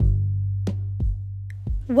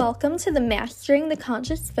Welcome to the Mastering the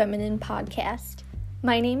Conscious Feminine podcast.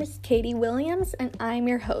 My name is Katie Williams and I'm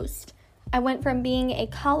your host. I went from being a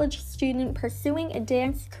college student pursuing a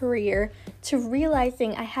dance career to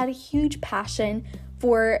realizing I had a huge passion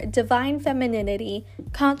for divine femininity,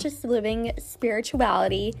 conscious living,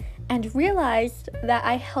 spirituality, and realized that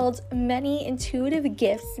I held many intuitive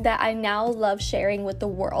gifts that I now love sharing with the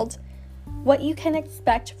world. What you can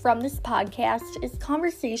expect from this podcast is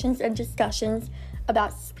conversations and discussions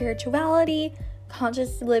about spirituality,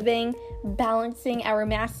 conscious living, balancing our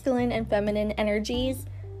masculine and feminine energies,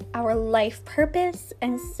 our life purpose,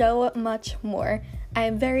 and so much more. I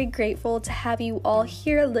am very grateful to have you all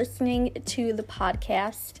here listening to the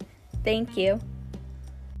podcast. Thank you.